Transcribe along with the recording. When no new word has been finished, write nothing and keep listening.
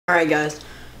Alright guys,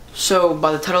 so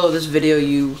by the title of this video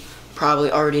you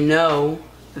probably already know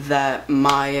that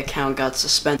my account got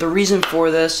suspended. The reason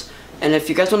for this, and if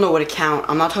you guys don't know what account,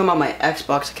 I'm not talking about my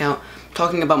Xbox account, I'm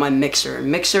talking about my Mixer.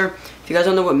 Mixer, if you guys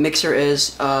don't know what Mixer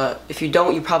is, if you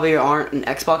don't, you probably aren't an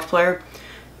Xbox player.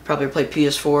 You probably play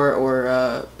PS4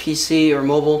 or PC or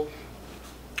mobile.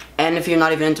 And if you're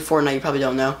not even into Fortnite, you probably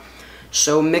don't know.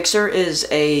 So Mixer is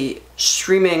a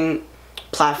streaming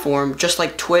platform just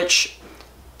like Twitch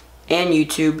and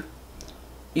YouTube.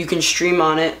 You can stream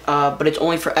on it, but it's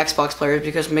only for Xbox players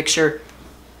because Mixer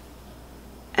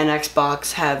and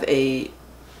Xbox have a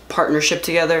partnership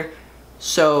together.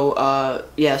 So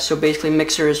yeah, so basically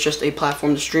Mixer is just a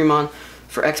platform to stream on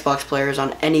for Xbox players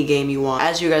on any game you want.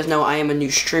 As you guys know, I am a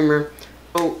new streamer.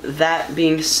 So that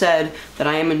being said, that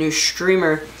I am a new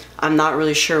streamer, I'm not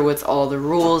really sure with all the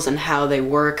rules and how they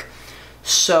work.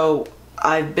 So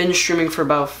I've been streaming for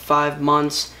about 5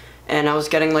 months, and I was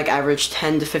getting like average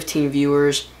 10 to 15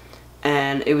 viewers,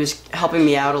 and it was helping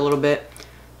me out a little bit.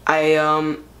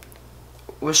 I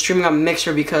was streaming on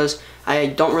Mixer because I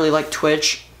don't really like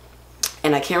Twitch,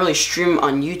 and I can't really stream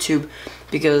on YouTube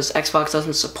because Xbox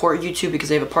doesn't support YouTube because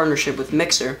they have a partnership with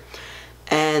Mixer.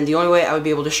 And the only way I would be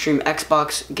able to stream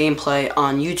Xbox gameplay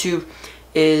on YouTube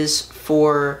is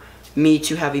for me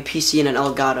to have a PC and an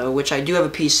Elgato, which I do have a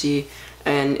PC,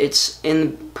 and it's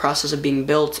in the process of being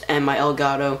built, and my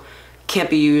Elgato can't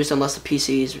be used unless the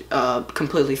PC is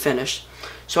completely finished.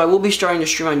 So I will be starting to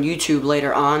stream on YouTube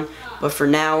later on, but for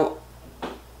now,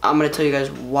 I'm going to tell you guys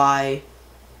why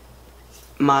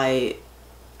my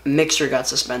Mixer got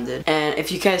suspended. And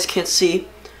if you guys can't see,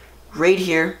 right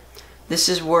here, this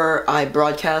is where I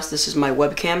broadcast. This is my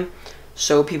webcam,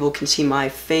 so people can see my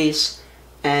face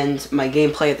and my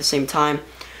gameplay at the same time.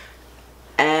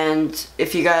 And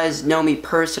if you guys know me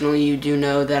personally, you do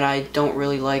know that I don't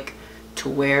really like to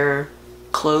wear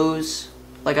clothes.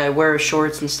 Like, I wear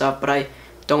shorts and stuff, but I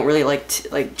don't really like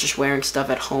just wearing stuff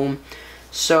at home.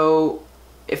 So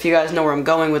if you guys know where I'm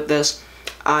going with this,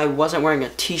 I wasn't wearing a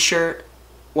t-shirt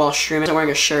while streaming. I wasn't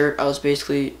wearing a shirt. I was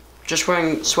basically just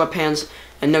wearing sweatpants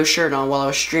and no shirt on while I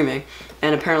was streaming.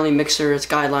 And apparently Mixer's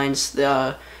guidelines,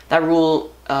 that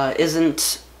rule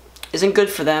isn't good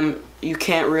for them. You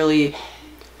can't really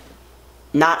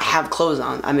not have clothes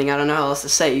on. I mean, I don't know how else to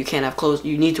say it. You can't have clothes.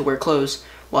 You need to wear clothes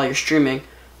while you're streaming.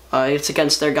 It's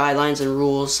against their guidelines and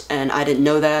rules, and I didn't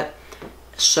know that.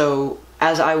 So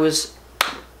as I was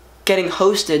getting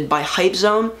hosted by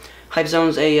Hypezone,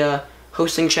 Hypezone's a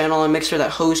hosting channel on Mixer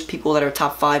that hosts people that are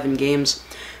top 5 in games,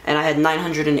 and I had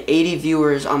 980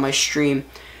 viewers on my stream,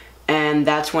 and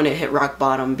that's when it hit rock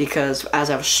bottom, because as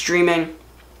I was streaming,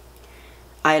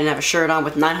 I didn't have a shirt on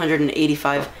with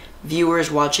 985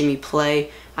 viewers watching me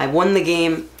play. I won the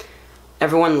game.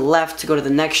 Everyone left to go to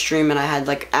the next stream, and I had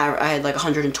like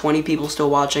 120 people still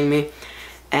watching me,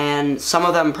 and some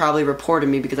of them probably reported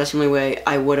me because that's the only way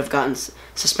I would have gotten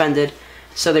suspended.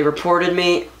 So they reported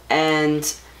me,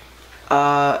 and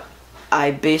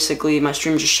I basically, my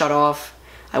stream just shut off.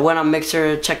 I went on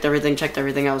Mixer, checked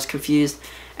everything, I was confused,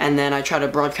 and then I tried to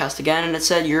broadcast again, and it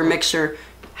said your Mixer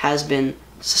has been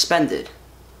suspended.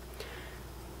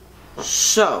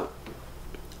 So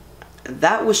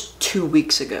that was 2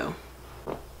 weeks ago.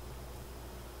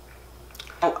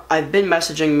 I've been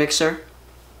messaging Mixer,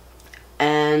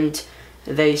 and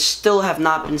they still have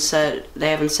not been said.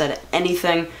 They haven't said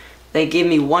anything. They gave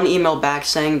me one email back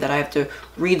saying that I have to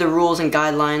read the rules and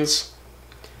guidelines,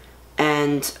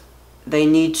 and they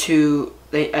need to.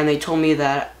 They told me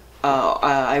that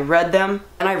I read them,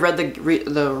 and I read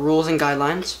the rules and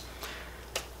guidelines.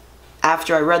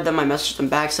 After I read them, I messaged them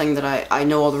back saying that I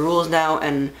know all the rules now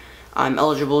and I'm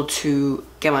eligible to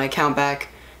get my account back,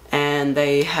 and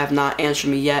they have not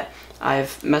answered me yet.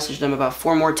 I've messaged them about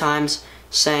 4 more times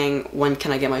saying, when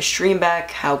can I get my stream back?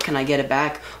 How can I get it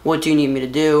back? What do you need me to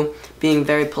do? Being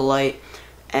very polite.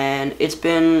 And it's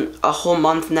been a whole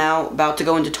month now, about to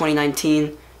go into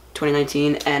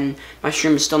 2019, and my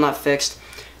stream is still not fixed.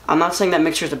 I'm not saying that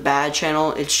Mixer is a bad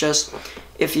channel. It's just,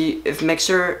 if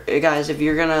Mixer, guys, if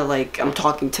you're gonna, like, I'm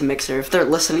talking to Mixer, if they're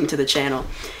listening to the channel,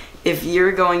 if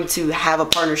you're going to have a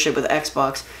partnership with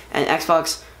Xbox, and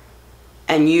Xbox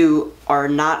and you are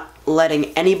not letting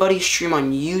anybody stream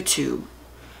on YouTube,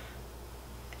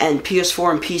 and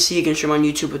PS4 and PC can stream on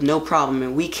YouTube with no problem,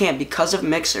 and we can't because of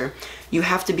Mixer, you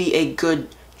have to be a good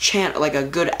channel, like a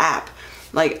good app.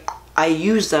 Like, I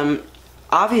use them.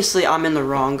 Obviously, I'm in the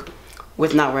wrong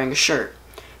with not wearing a shirt,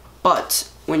 but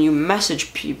when you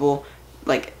message people,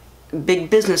 like big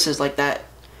businesses like that,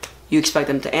 you expect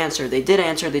them to answer. They did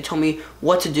answer. They told me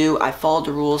what to do. I followed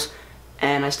the rules,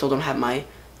 and I still don't have my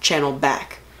channel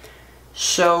back.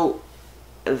 So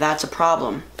that's a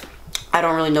problem. I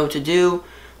don't really know what to do.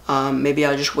 Maybe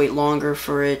I'll just wait longer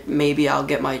for it. Maybe I'll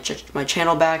get my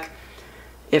channel back.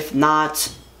 If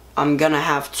not, I'm gonna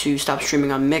have to stop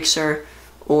streaming on Mixer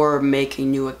or make a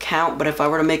new account. But if I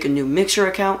were to make a new Mixer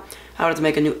account, I would have to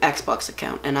make a new Xbox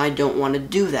account, and I don't want to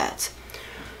do that.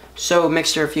 So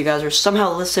Mixer, if you guys are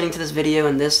somehow listening to this video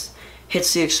and this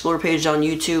hits the Explore page on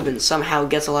YouTube and somehow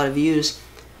gets a lot of views,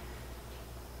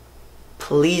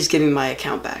 please give me my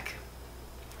account back.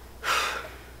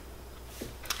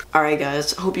 Alright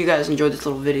guys, hope you guys enjoyed this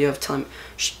little video of telling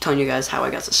you guys how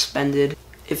I got suspended.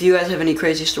 If you guys have any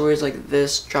crazy stories like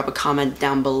this, drop a comment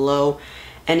down below.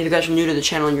 And if you guys are new to the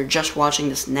channel and you're just watching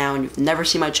this now and you've never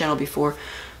seen my channel before,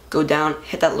 go down,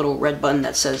 hit that little red button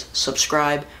that says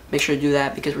subscribe. Make sure to do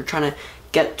that because we're trying to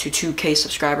get to 2K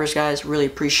subscribers, guys. Really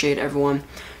appreciate everyone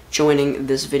joining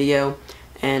this video.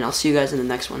 And I'll see you guys in the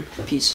next one. Peace.